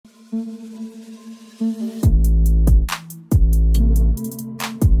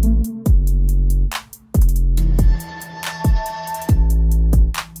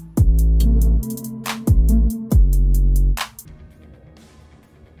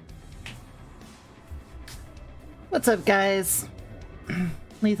What's up, guys?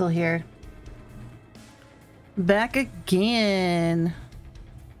 Lethal here. Back again.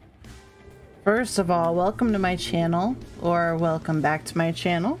 First of all, welcome to my channel, or welcome back to my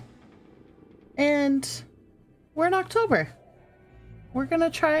channel. And we're in October. We're gonna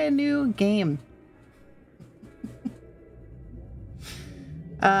try a new game.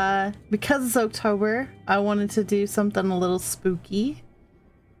 Because it's October, I wanted to do something a little spooky.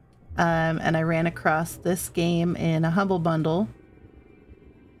 And I ran across this game in a Humble Bundle.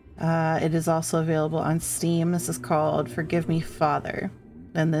 It is also available on Steam. This is called Forgive Me, Father.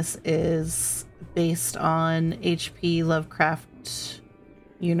 And this is based on HP Lovecraft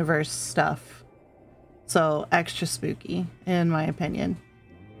universe stuff. So extra spooky, in my opinion.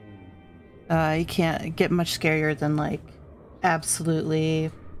 You can't get much scarier than like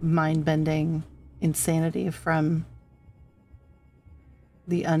absolutely mind-bending insanity from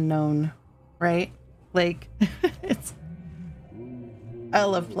the unknown, right? Like it's I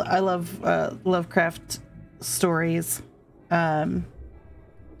love Lovecraft stories,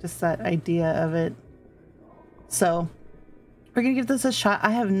 just that idea of it. So we're gonna give this a shot.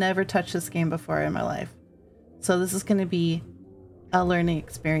 I have never touched this game before in my life, so this is gonna be a learning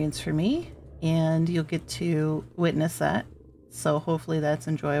experience for me, and you'll get to witness that. So hopefully that's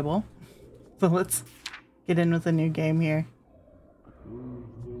enjoyable. So let's get in with a new game here.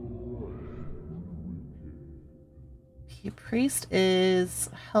 The priest is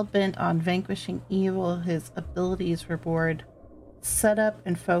hell-bent on vanquishing evil. His abilities reward setup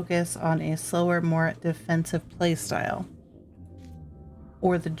and focus on a slower, more defensive playstyle.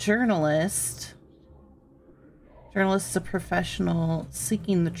 Or the journalist. Journalist is a professional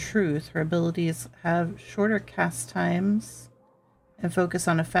seeking the truth. Her abilities have shorter cast times and focus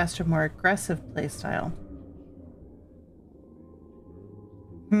on a faster, more aggressive playstyle.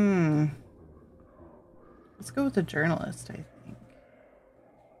 Let's go with the journalist, I think.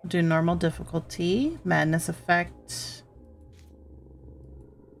 Do normal difficulty, madness effect.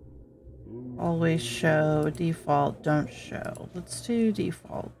 Always show, default, don't show. Let's do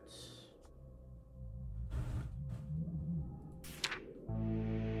default.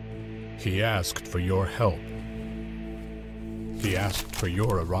 He asked for your help. He asked for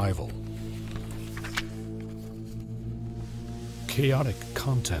your arrival. Chaotic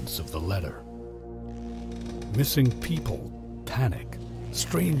contents of the letter. Missing people, panic,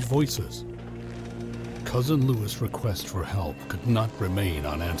 strange voices. Cousin Louis' request for help could not remain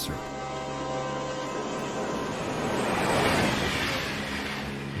unanswered.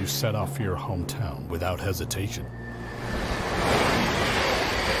 You set off for your hometown without hesitation.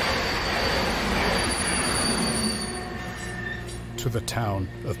 To the town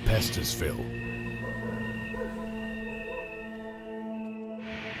of Pestisville.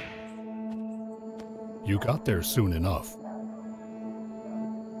 You got there soon enough.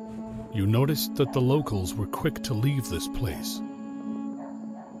 You noticed that the locals were quick to leave this place.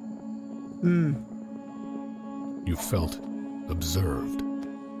 You felt observed.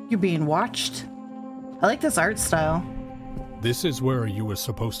 You're being watched. I like this art style. This is where you were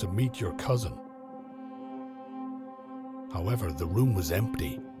supposed to meet your cousin. However, the room was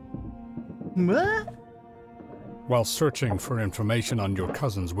empty. What? While searching for information on your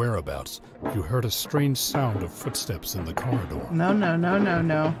cousin's whereabouts, you heard a strange sound of footsteps in the corridor. No, no, no, no,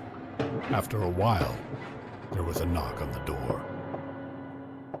 no. After a while, there was a knock on the door.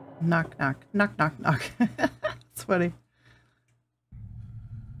 Knock, knock, knock, knock, knock. It's funny.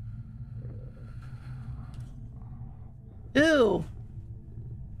 Ew.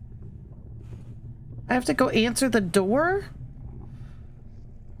 I have to go answer the door?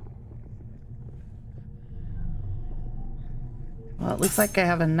 Well, it looks like I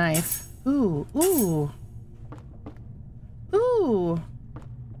have a knife. Ooh, ooh. Ooh.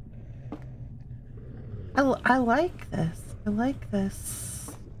 I like this. I like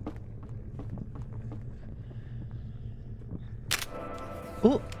this.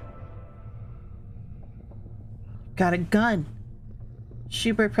 Ooh. Got a gun.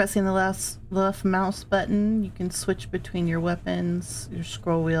 Shoot by pressing the left mouse button. You can switch between your weapons, your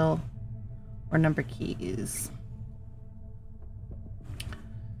scroll wheel, or number keys.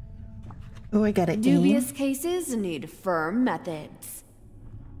 Oh, I got it. Dubious cases need firm methods.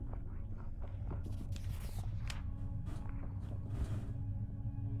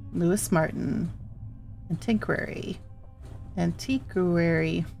 Lewis Martin. Antiquary.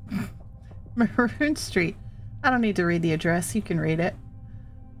 Antiquary. Maroon Street. I don't need to read the address. You can read it.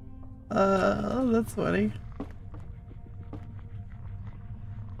 That's funny.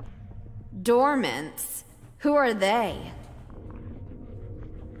 Dormants? Who are they?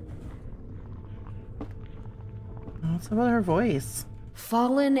 What's up with her voice?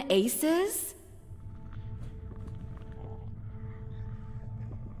 Fallen aces?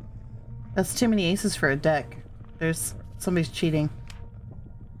 That's too many aces for a deck. Somebody's cheating.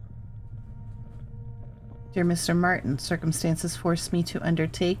 Dear Mr. Martin, circumstances forced me to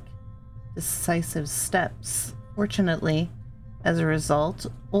undertake decisive steps. Fortunately, as a result,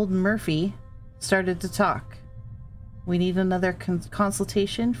 old Murphy started to talk. We need another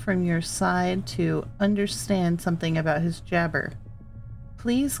consultation from your side to understand something about his jabber.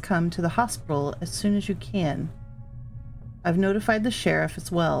 Please come to the hospital as soon as you can. I've notified the sheriff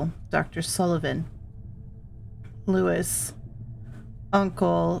as well, Dr. Sullivan. Lewis,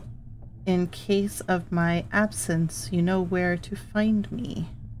 Uncle, in case of my absence, you know where to find me.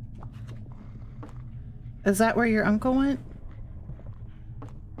 Is that where your uncle went?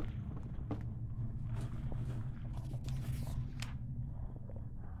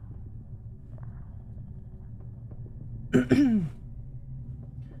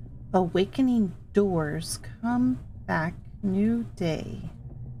 Awakening doors. Come back. New day.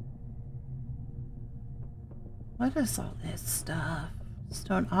 What is all this stuff?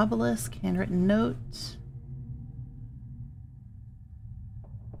 Stone obelisk, handwritten note.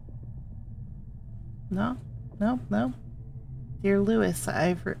 No. Dear Lewis,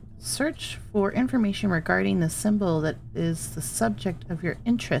 I've searched for information regarding the symbol that is the subject of your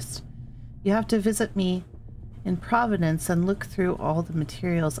interest. You have to visit me in Providence and look through all the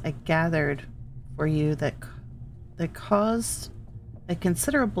materials I gathered for you that caused a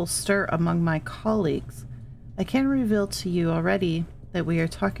considerable stir among my colleagues. I can reveal to you already that we are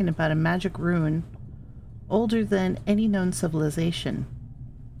talking about a magic rune older than any known civilization.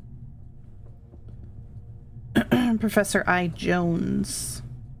 Professor I. Jones,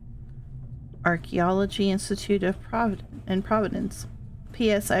 Archaeology Institute of Providence.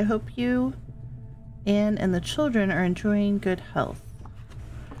 P.S. I hope you, Anne, and the children are enjoying good health.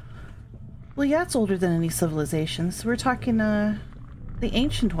 Well, yeah, it's older than any civilizations. We're talking, the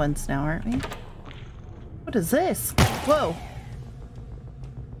ancient ones now, aren't we? What is this? Whoa!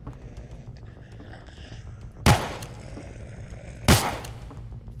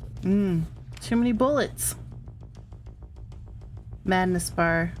 Too many bullets. Madness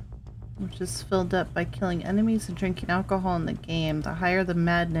bar, which is filled up by killing enemies and drinking alcohol in the game. The higher the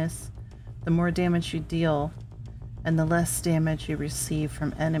madness, the more damage you deal, and the less damage you receive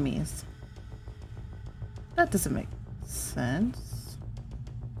from enemies. That doesn't make sense.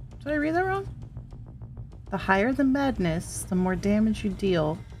 Did I read that wrong? The higher the madness, the more damage you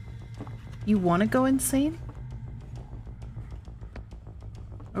deal. You want to go insane?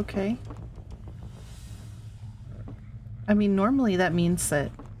 Okay. I mean, normally that means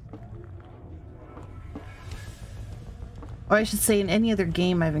that... Or I should say, in any other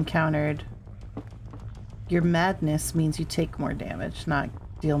game I've encountered, your madness means you take more damage, not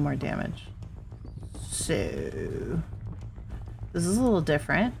deal more damage. So... this is a little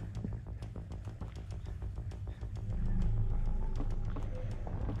different.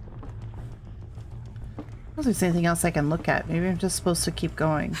 I don't know if there's anything else I can look at. Maybe I'm just supposed to keep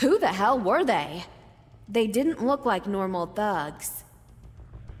going. Who the hell were they? They didn't look like normal thugs.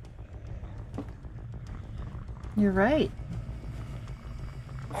 You're right.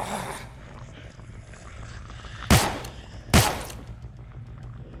 Oh,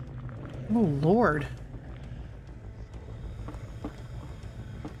 Lord.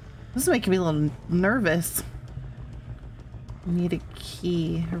 This is making me a little nervous. I need a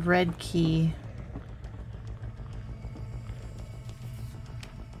key, a red key.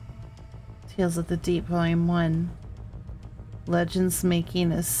 Tales of the Deep, Volume 1. Legends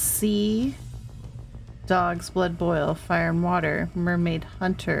making a sea. Dogs, blood boil, fire and water. Mermaid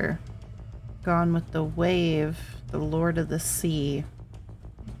hunter. Gone with the wave. The Lord of the Sea.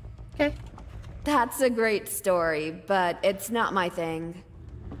 Okay. That's a great story, but it's not my thing.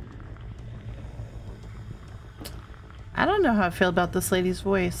 I don't know how I feel about this lady's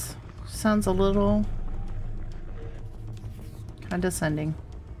voice. Sounds a little condescending.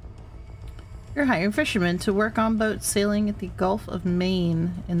 You're hiring fishermen to work on boats sailing at the Gulf of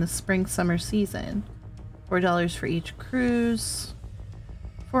Maine in the spring-summer season. $4 for each cruise.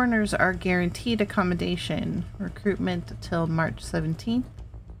 Foreigners are guaranteed accommodation. Recruitment till March 17th.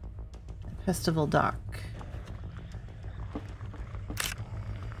 Festival Dock.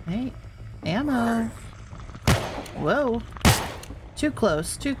 Hey, ammo. Whoa. Too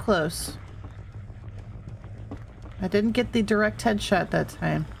close, too close. I didn't get the direct headshot that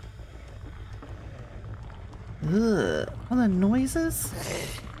time. Ugh. All the noises?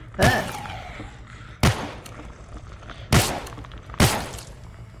 Ugh.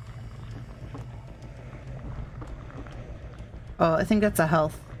 Oh, I think that's a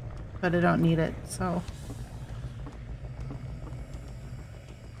health, but I don't need it, so.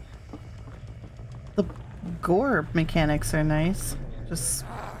 The gore mechanics are nice. Just.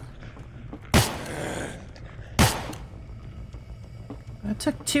 I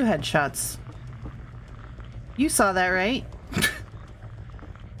took 2 headshots. You saw that, right?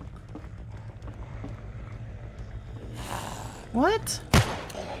 What?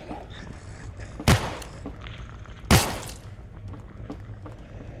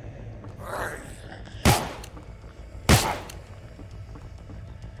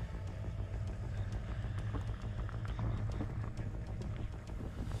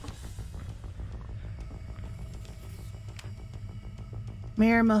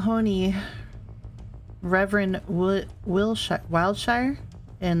 Mayor Mahoney, Reverend Wildshire,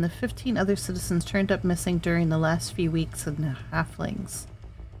 and the 15 other citizens turned up missing during the last few weeks in Halflings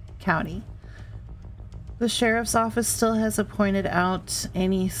County. The sheriff's office still hasn't pointed out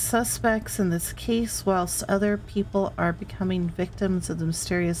any suspects in this case, whilst other people are becoming victims of the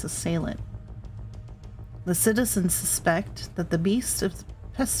mysterious assailant. The citizens suspect that the beast of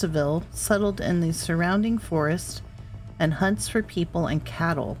Pestiville settled in the surrounding forest and hunts for people and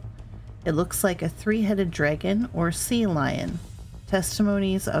cattle. It looks like a 3-headed dragon or sea lion.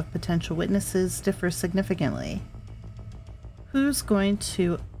 Testimonies of potential witnesses differ significantly. Who's going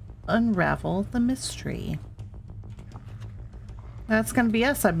to unravel the mystery? That's gonna be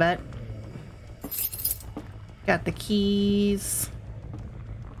us, I bet. Got the keys.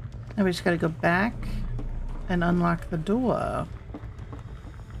 Now we just gotta go back and unlock the door.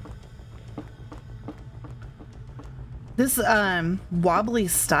 This wobbly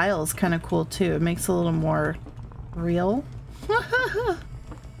style is kind of cool too. It makes it a little more real.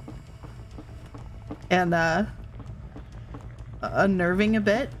 And unnerving a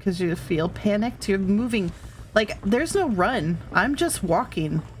bit because you feel panicked. You're moving like there's no run. I'm just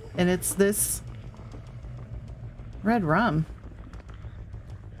walking and it's this red rum.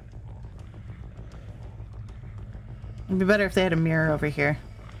 It'd be better if they had a mirror over here.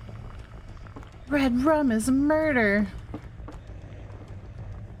 Red rum is murder.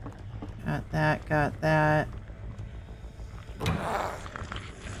 Got that, got that.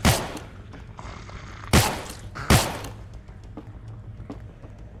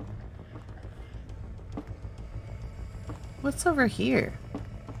 What's over here?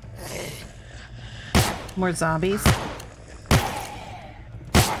 More zombies.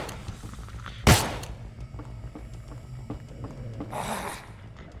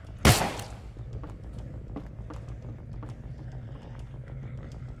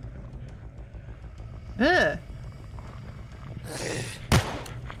 Ugh.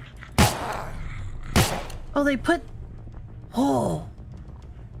 Oh, they put... Oh.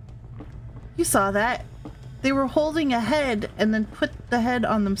 You saw that? They were holding a head and then put the head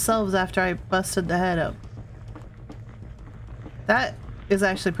on themselves after I busted the head up. That is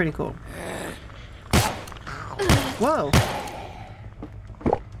actually pretty cool. Whoa.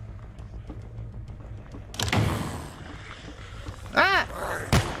 Ah!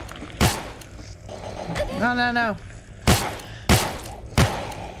 No, no, no.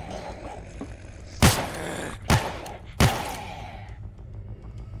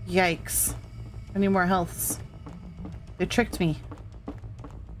 Yikes. I need more healths. They tricked me.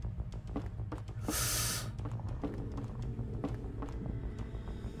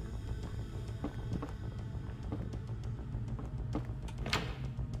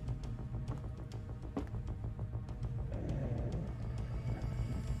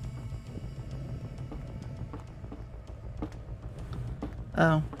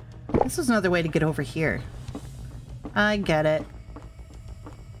 Oh. This is another way to get over here. I get it.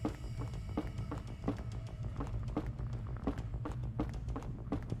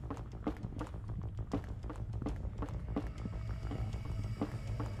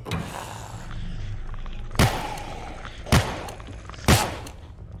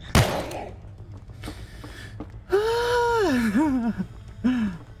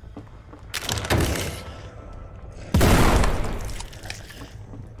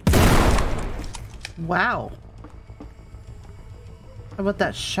 Wow. How about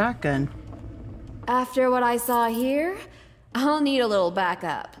that shotgun? After what I saw here, I'll need a little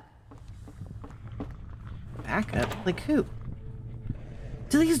backup. Backup? Like who?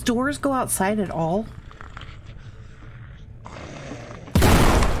 Do these doors go outside at all?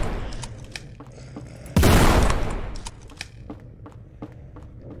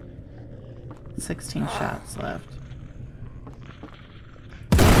 "16 shots left.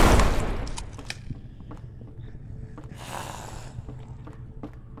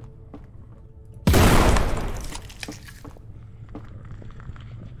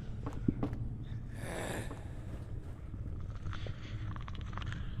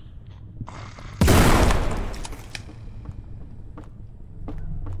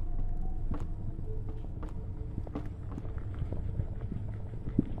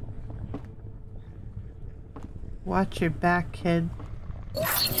 Watch your back, kid.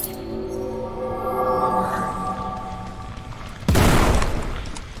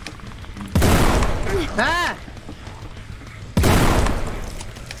 Ah!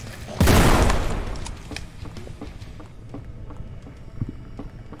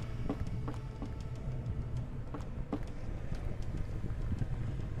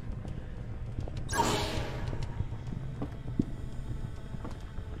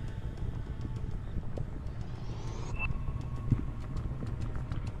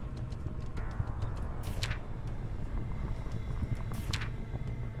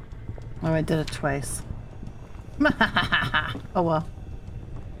 Oh, I did it twice. Oh well.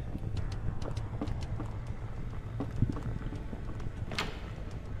 Oh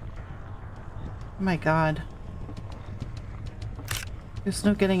my god. There's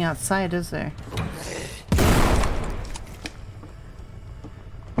no getting outside, is there?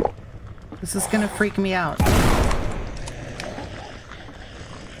 This is gonna freak me out.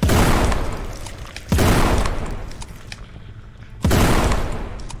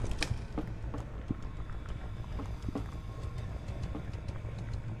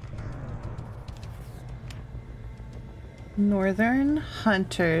 Northern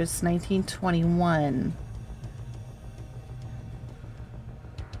Hunters, 1921.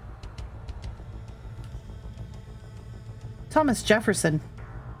 Thomas Jefferson.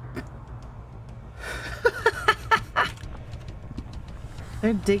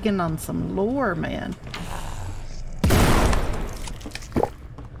 They're digging on some lore, man.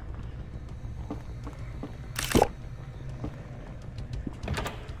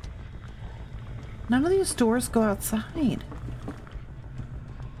 None of these doors go outside.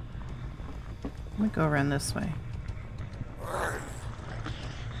 I'm gonna go around this way.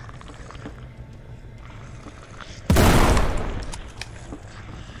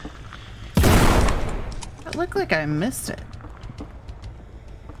 It looked like I missed it.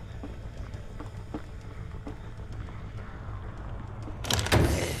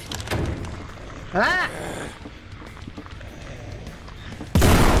 Ah!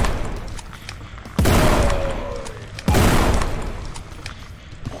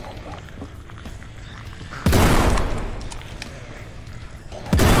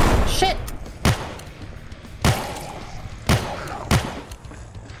 Shit!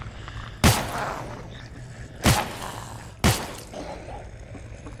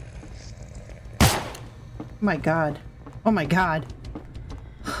 Oh my god. Oh my god.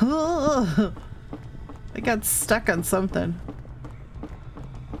 I got stuck on something.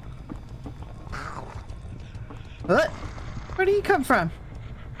 What? Where do you come from?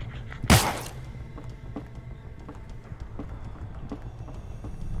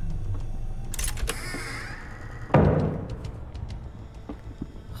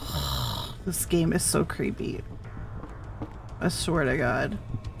 This game is so creepy. I swear to God.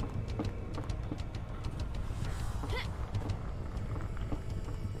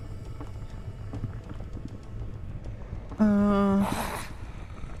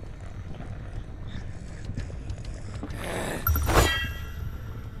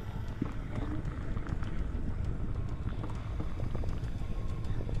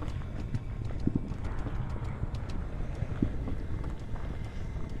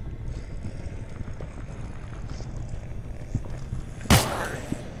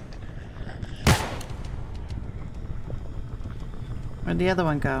 Where'd the other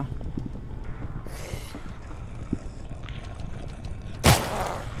one go?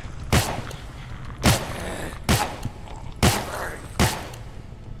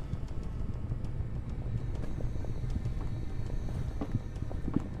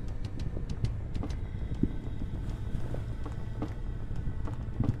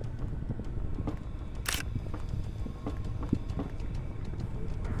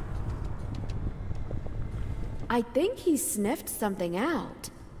 I think he sniffed something out.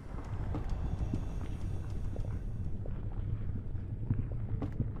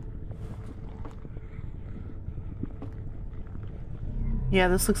 Yeah,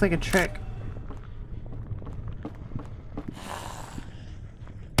 this looks like a trick.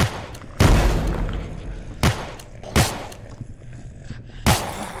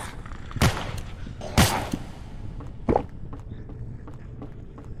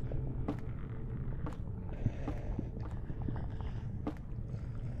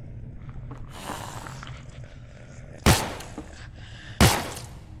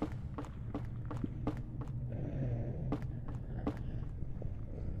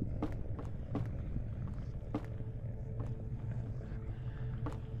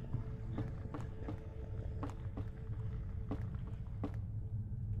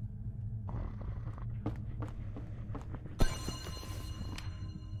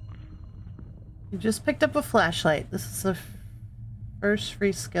 You just picked up a flashlight. This is the first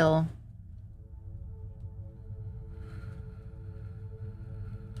free skill.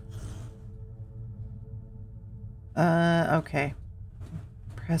 Okay.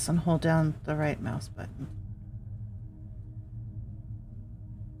 Press and hold down the right mouse button.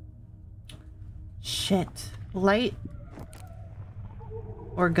 Shit. Light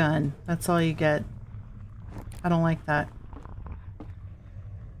or gun. That's all you get. I don't like that.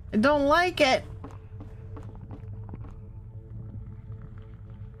 I don't like it!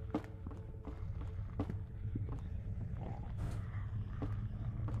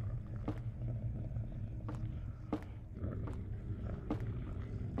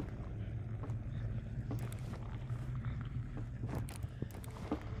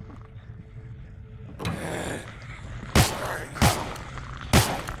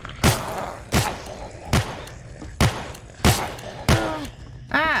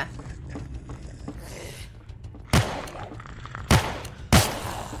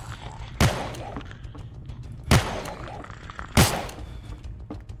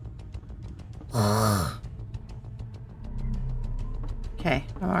 Okay,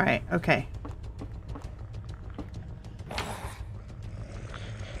 alright, okay.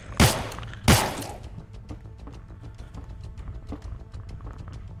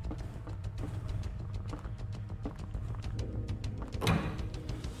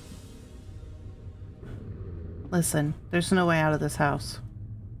 Listen, there's no way out of this house.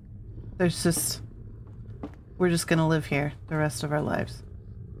 There's just... We're just gonna live here the rest of our lives.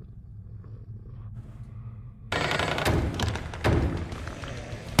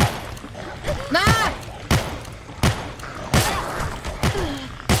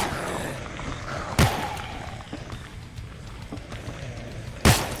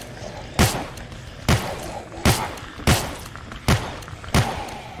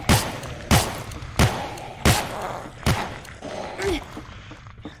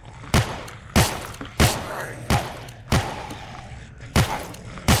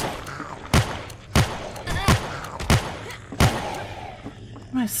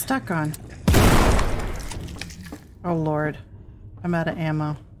 What am I stuck on? Oh Lord. I'm out of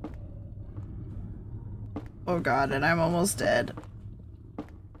ammo. Oh God, and I'm almost dead.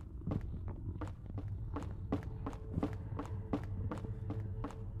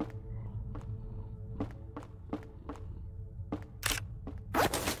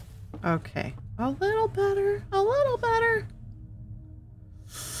 Okay. A little better. A little better.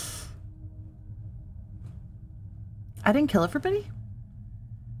 I didn't kill everybody?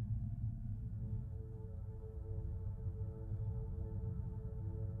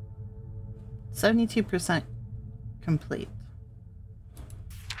 %72% complete.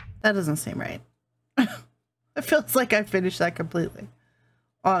 That doesn't seem right. It feels like I finished that completely.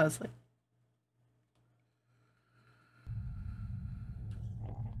 Honestly.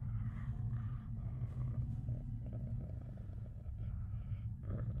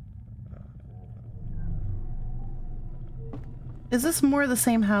 Is this more the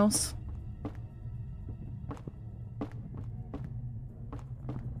same house?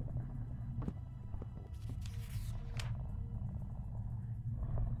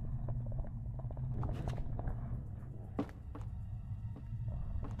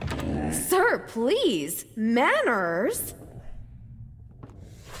 Sir, please. Manners?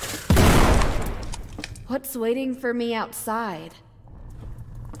 What's waiting for me outside?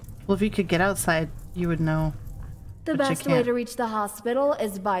 Well, if you could get outside, you would know. The best way to reach the hospital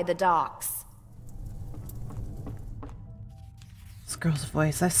is by the docks. This girl's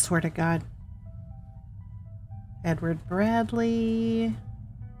voice, I swear to God. Edward Bradley.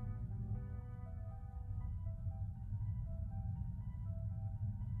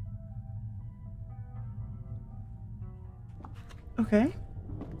 Okay.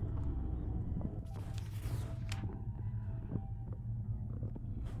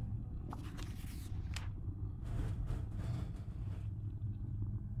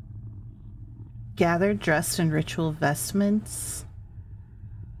 Gathered, dressed in ritual vestments.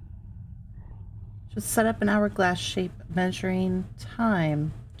 Just set up an hourglass shape measuring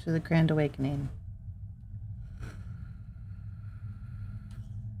time to the Grand Awakening.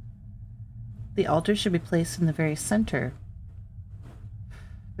 The altar should be placed in the very center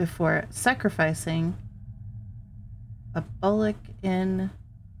before sacrificing a bullock in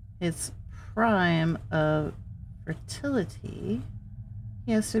its prime of fertility.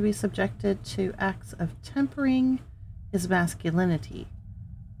 He has to be subjected to acts of tempering his masculinity,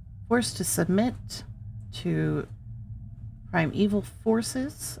 forced to submit to primeval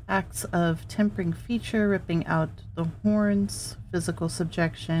forces, acts of tempering feature, ripping out the horns, physical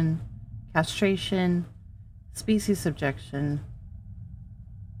subjection, castration, species subjection,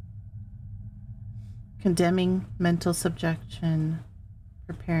 condemning mental subjection,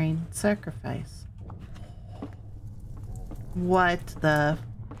 preparing sacrifice. What the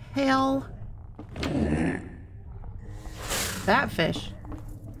hell? That fish.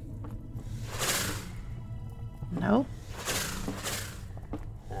 Nope.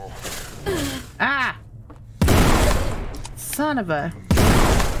 Ah! Son of a...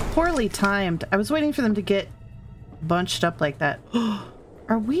 Poorly timed. I was waiting for them to get bunched up like that.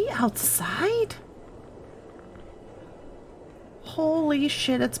 Are we outside? Holy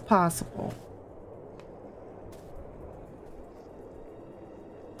shit, it's possible.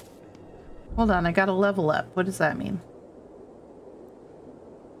 Hold on, I gotta level up. What does that mean?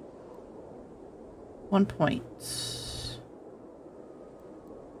 1 point.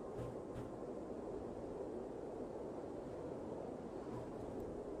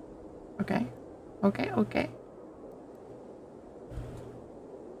 Okay. Okay.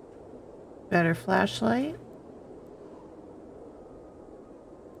 Better flashlight.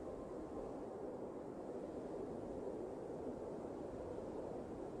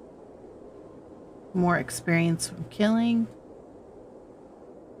 More experience from killing.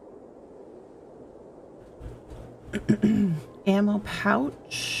 Ammo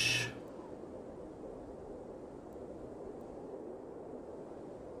pouch.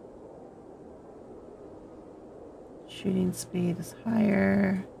 Shooting speed is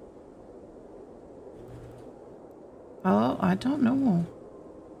higher. Oh, I don't know.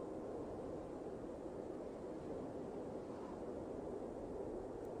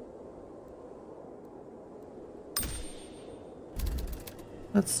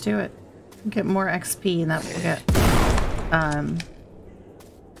 Let's do it. Get more XP and that will get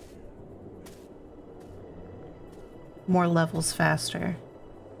more levels faster.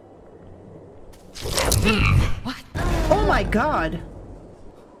 What? Oh my god!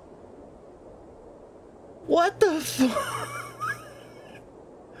 What the f-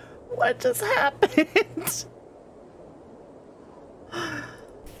 What just happened?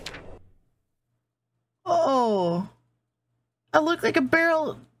 Oh. I looked like a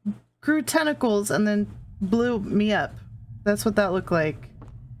barrel grew tentacles and then blew me up. That's what that looked like.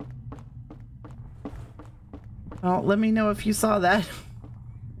 Oh, let me know if you saw that.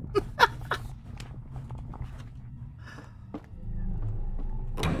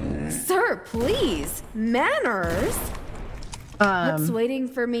 Sir, please. Manners. What's waiting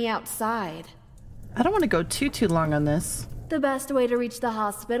for me outside? I don't want to go too long on this. The best way to reach the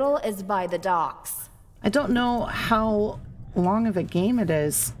hospital is by the docks. I don't know how long of a game it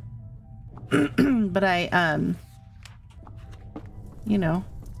is. But I, you know,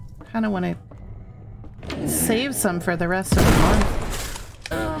 kind of want to save some for the rest of the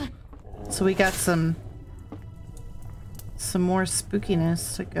month. So we got some more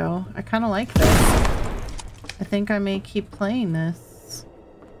spookiness to go. I kind of like this. I think I may keep playing this.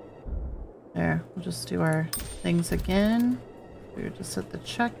 There, we'll just do our things again. We were just at the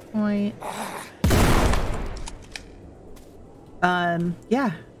checkpoint.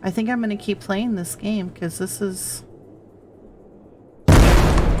 Yeah, I think I'm gonna keep playing this game because this is...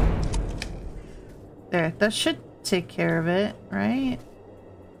 There, that should take care of it, right?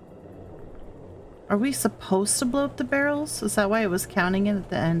 Are we supposed to blow up the barrels? Is that why it was counting it at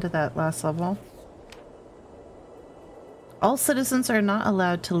the end of that last level? All citizens are not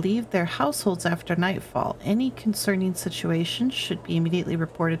allowed to leave their households after nightfall. Any concerning situation should be immediately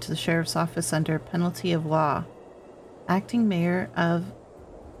reported to the sheriff's office under penalty of law. Acting Mayor of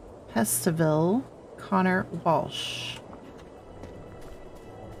Pestiville, Connor Walsh.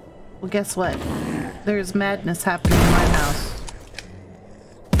 Well, guess what? There's madness happening in my house.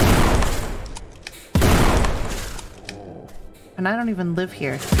 And I don't even live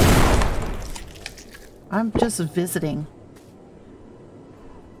here. I'm just visiting.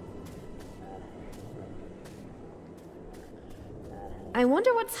 I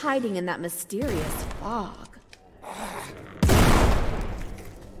wonder what's hiding in that mysterious fog.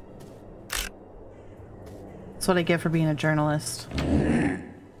 That's what I get for being a journalist.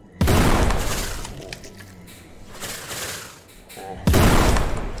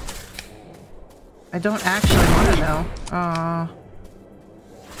 I don't actually want to know.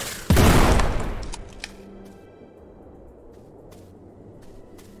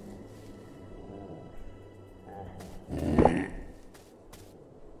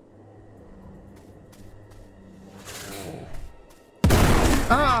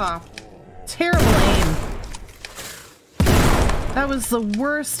 Terrible aim. That was the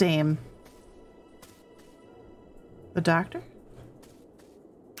worst aim. The doctor?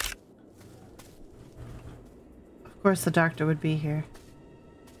 Of course the doctor would be here.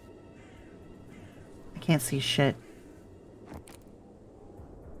 I can't see shit.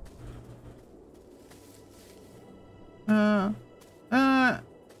 Ah!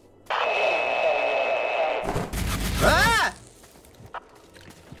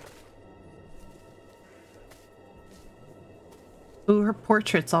 Ooh, her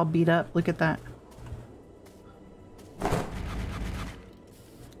portrait's all beat up. Look at that.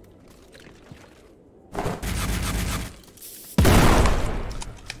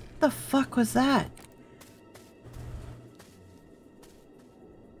 The fuck was that?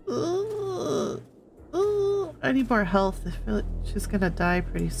 Ooh, ooh, I need more health. I feel like she's gonna die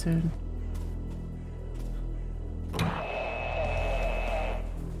pretty soon.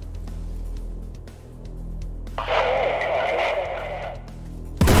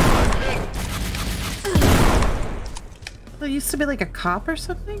 There used to be like a cop or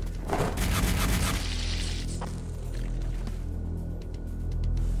something?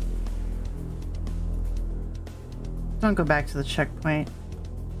 Don't go back to the checkpoint.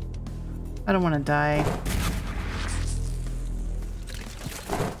 I don't want to die.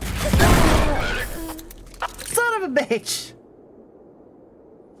 Son of a bitch!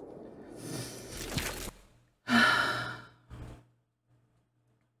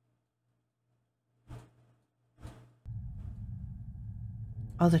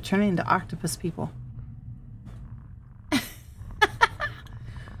 Oh, they're turning into octopus people.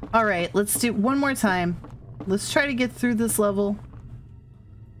 All right, let's do one more time. Let's try to get through this level.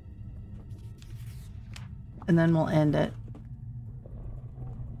 And then we'll end it.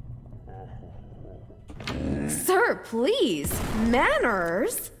 Sir, please.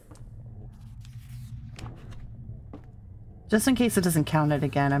 Manners. Just in case it doesn't count it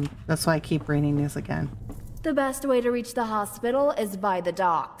again. That's why I keep reading these again. The best way to reach the hospital is by the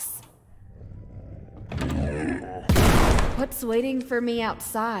docks. What's waiting for me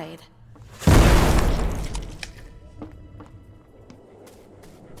outside?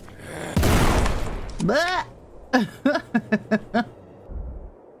 Bah!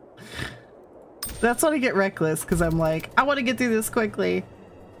 That's when I get reckless, because I'm like, I want to get through this quickly.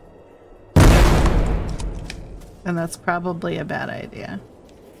 And that's probably a bad idea.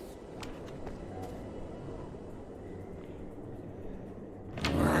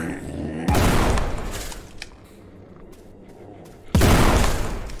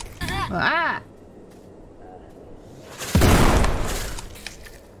 Ah!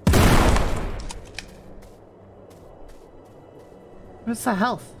 What's the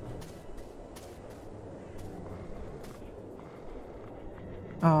health?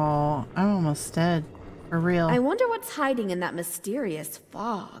 Oh, I'm almost dead. For real. I wonder what's hiding in that mysterious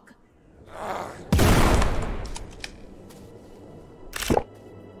fog.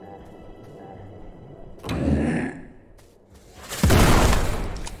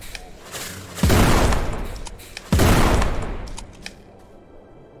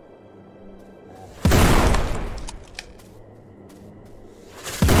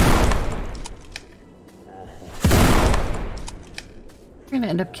 We're gonna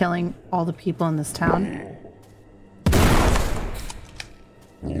end up killing all the people in this town.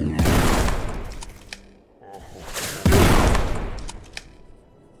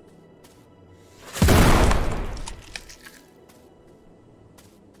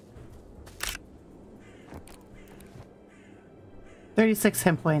 $36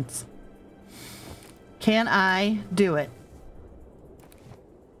 hit points. Can I do it?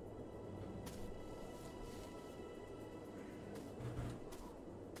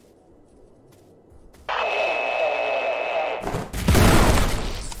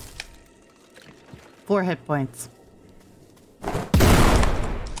 Four hit points.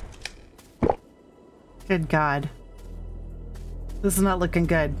 Good God. This is not looking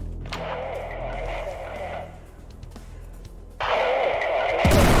good.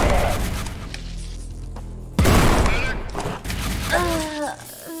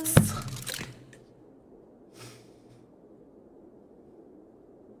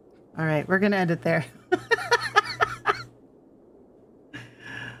 All right, we're gonna end it there.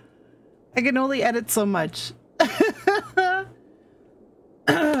 I can only edit so much.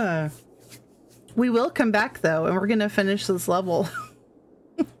 We will come back though, and we're gonna finish this level.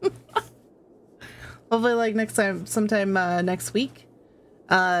 Hopefully like next time, sometime next week.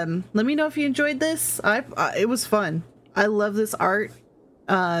 Let me know if you enjoyed this. It was fun. I love this art.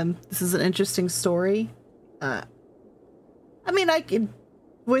 This is an interesting story. I mean,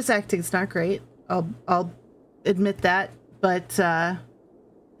 voice acting's not great. I'll admit that, but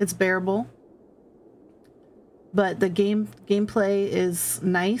it's bearable. But the gameplay is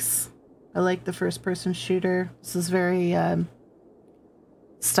nice. I like the first-person shooter. This is very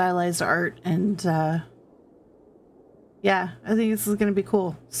stylized art, and yeah, I think this is going to be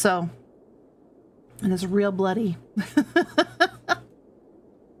cool. So, and it's real bloody.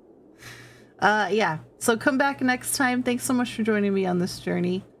 Yeah, so come back next time. Thanks so much for joining me on this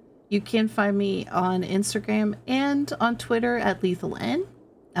journey. You can find me on Instagram and on Twitter at LethalN.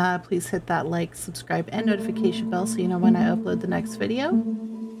 Please hit that like, subscribe, and notification bell so you know when I upload the next video.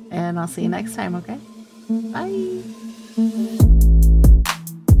 And I'll see you next time, okay? Bye!